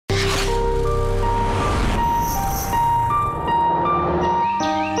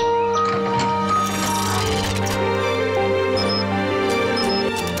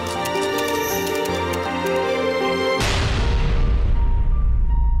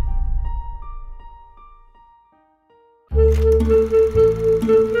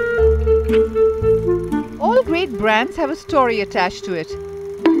big brands have a story attached to it.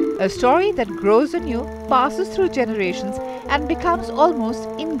 A story that grows anew, passes through generations and becomes almost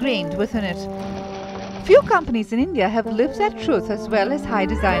ingrained within it. Few companies in India have lived that truth as well as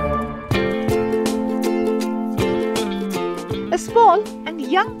Hidesign. A small and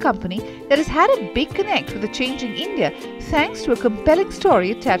young company that has had a big connect with the changing India thanks to a compelling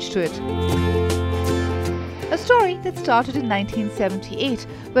story attached to it. A story that started in 1978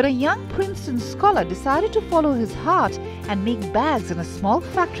 when a young Princeton scholar decided to follow his heart and make bags in a small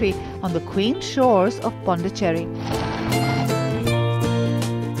factory on the quaint shores of Pondicherry.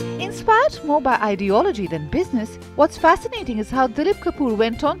 Inspired more by ideology than business, what's fascinating is how Dilip Kapoor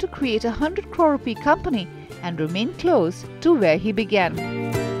went on to create a 100 crore rupee company and remain close to where he began.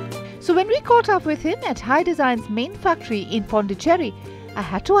 So when we caught up with him at Hidesign's main factory in Pondicherry, I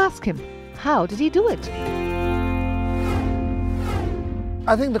had to ask him, how did he do it?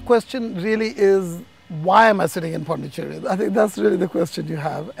 I think the question really is, why am I sitting in Pondicherry? I think that's really the question you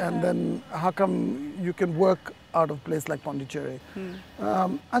have. And then how come you can work out of a place like Pondicherry?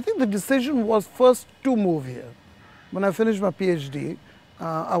 I think the decision was first to move here. When I finished my PhD,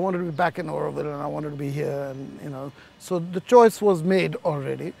 I wanted to be back in Oroville and I wanted to be here. And, so the choice was made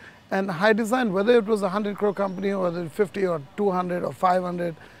already. And Hidesign, whether it was a 100 crore company or whether 50 or 200 or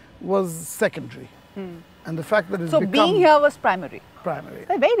 500, was secondary. And the fact that it's become... being here was primary. Primary.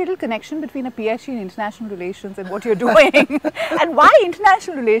 There's very little connection between a PhD in international relations and what you're doing. And why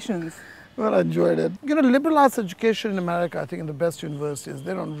international relations? Well, I enjoyed it. Liberal arts education in America, I think in the best universities,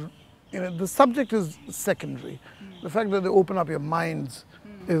 they don't, the subject is secondary. The fact that they open up your minds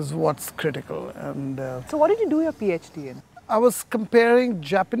is what's critical. And so what did you do your PhD in? I was comparing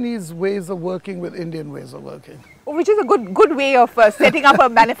Japanese ways of working with Indian ways of working. Which is a good way of setting up a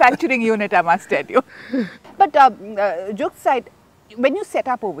manufacturing unit, I must tell you. But jokes aside, when you set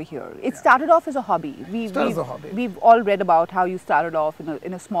up over here, it started off as a hobby. We've all read about how you started off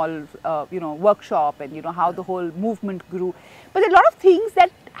in a small, workshop, and how the whole movement grew. But there are a lot of things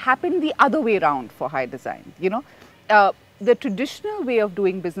that happen the other way around for Hidesign. The traditional way of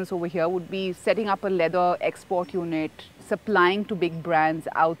doing business over here would be setting up a leather export unit, supplying to big brands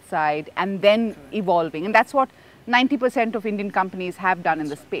outside, and then evolving. And that's what 90% of Indian companies have done in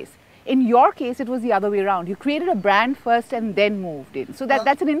the space. In your case, it was the other way around. You created a brand first and then moved in. So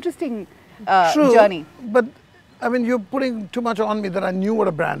that's an interesting journey. But I mean, you're putting too much on me that I knew what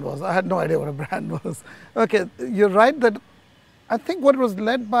a brand was. I had no idea what a brand was. Okay, you're right that I think what it was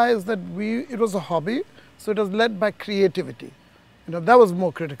led by is that it was a hobby. So it was led by creativity. That was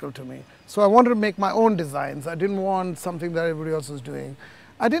more critical to me. So I wanted to make my own designs. I didn't want something that everybody else was doing.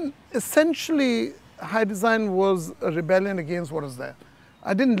 Essentially, Hidesign was a rebellion against what was there.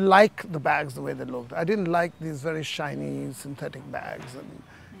 I didn't like the bags the way they looked. I didn't like these very shiny synthetic bags.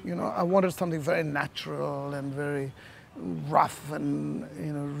 And, I wanted something very natural and very rough and,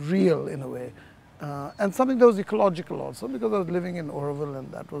 real in a way. And something that was ecological also, because I was living in Oroville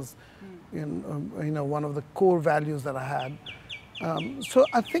and that was, one of the core values that I had. So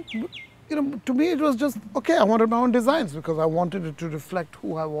I think, to me it was just, okay, I wanted my own designs because I wanted it to reflect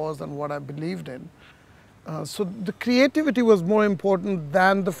who I was and what I believed in. So the creativity was more important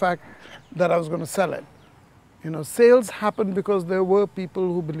than the fact that I was going to sell it. Sales happened because there were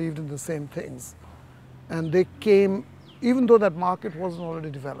people who believed in the same things. And they came, even though that market wasn't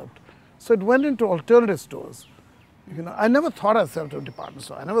already developed. So it went into alternative stores. I never thought I'd sell to a department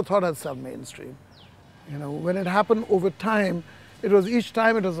store. I never thought I'd sell mainstream. When it happened over time, each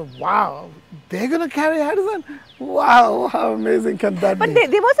time it was a, wow, they're going to carry Hidesign? Wow, how amazing can that be? But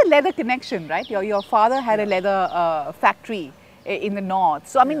there was a leather connection, right? Your father had a leather factory in the north.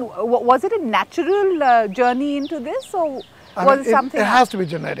 So, I mean, was it a natural journey into this, or was it something It has to be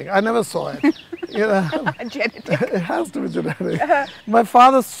genetic. I never saw it. Genetic. It has to be genetic. My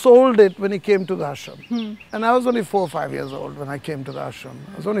father sold it when he came to the ashram. And I was only 4 or 5 years old when I came to the ashram.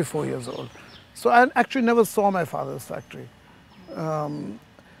 I was only 4 years old. So I actually never saw my father's factory.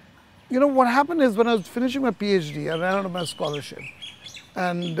 What happened is when I was finishing my PhD, I ran out of my scholarship.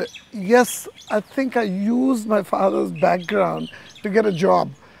 And yes, I think I used my father's background to get a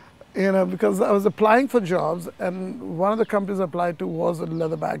job. Because I was applying for jobs, and one of the companies I applied to was a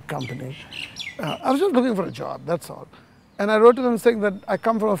leather bag company. I was just looking for a job, that's all. And I wrote to them saying that I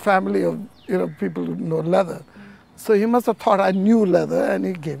come from a family of people who know leather. So he must have thought I knew leather, and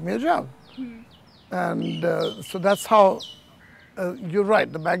he gave me a job. And so that's how, you're right,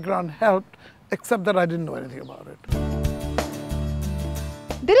 the background helped, except that I didn't know anything about it.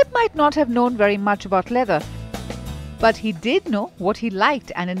 Dilip might not have known very much about leather, but he did know what he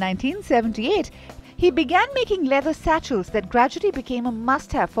liked, and in 1978, He began making leather satchels that gradually became a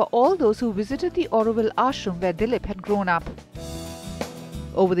must-have for all those who visited the Auroville ashram where Dilip had grown up.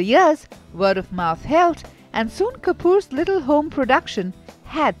 Over the years, word of mouth helped, and soon Kapoor's little home production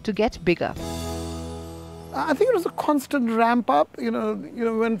had to get bigger. I think it was a constant ramp up.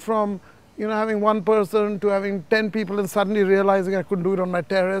 Went from having one person to having 10 people and suddenly realizing I couldn't do it on my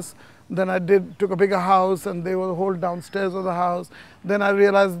terrace. Then I took a bigger house and they were the whole downstairs of the house. Then I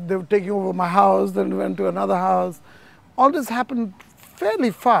realized they were taking over my house, then went to another house. All this happened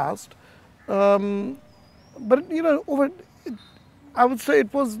fairly fast. But I would say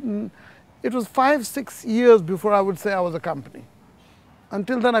it was 5-6 years before I would say I was a company.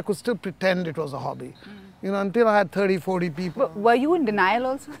 Until then I could still pretend it was a hobby. Until I had 30-40 people. But were you in denial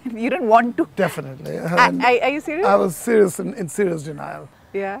also? You didn't want to? Definitely. Are you serious? I was serious in serious denial.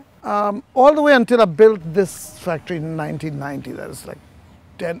 Yeah. All the way until I built this factory in 1990. That is like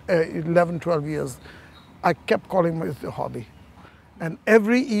 11, 12 years. I kept calling it a hobby. And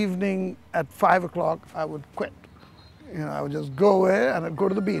every evening at 5 o'clock, I would quit. I would just go away and I'd go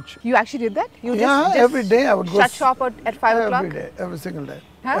to the beach. You actually did that? You just every day I would go. Shut shop at 5 o'clock? Every day, every single day.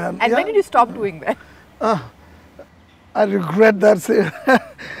 Huh? And when did you stop doing that? I regret that.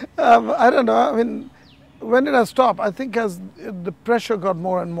 I don't know. I mean, when did I stop? I think as the pressure got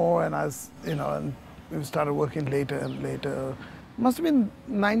more and more, and and we started working later and later. Must have been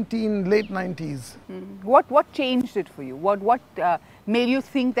late 90s. What changed it for you? What made you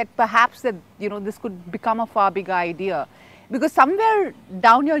think that perhaps that this could become a far bigger idea? Because somewhere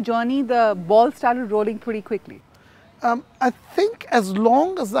down your journey, the ball started rolling pretty quickly. I think as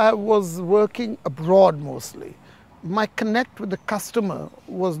long as I was working abroad mostly, my connect with the customer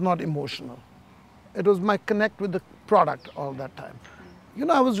was not emotional. It was my connect with the product all that time.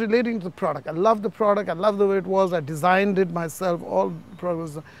 I was relating to the product. I loved the product. I loved the way it was. I designed it myself. All the product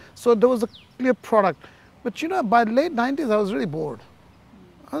was, so there was a clear product. But by late 90s, I was really bored.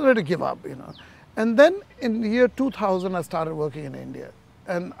 I was ready to give up. And then in the year 2000, I started working in India.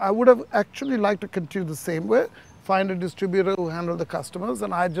 And I would have actually liked to continue the same way, find a distributor who handled the customers,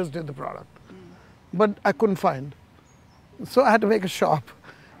 and I just did the product. But I couldn't find. So I had to make a shop.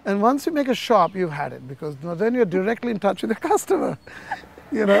 And once you make a shop, you've had it, because then you're directly in touch with the customer,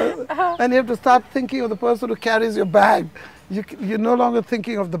 and you have to start thinking of the person who carries your bag. You're no longer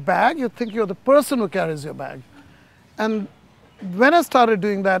thinking of the bag, you're thinking of the person who carries your bag. And when I started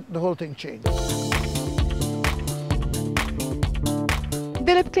doing that, the whole thing changed.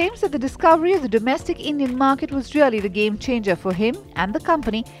 Dilip claims that the discovery of the domestic Indian market was really the game changer for him and the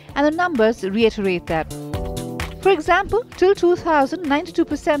company, and the numbers reiterate that. For example, till 2000,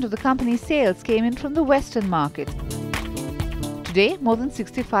 92% of the company's sales came in from the Western market. Today, more than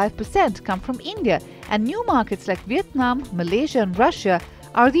 65% come from India, and new markets like Vietnam, Malaysia and Russia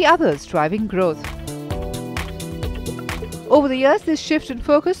are the others driving growth. Over the years, this shift in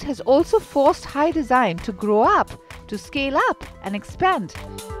focus has also forced Hidesign to grow up, to scale up and expand.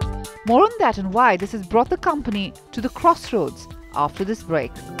 More on that and why this has brought the company to the crossroads after this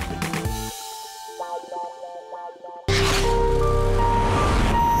break.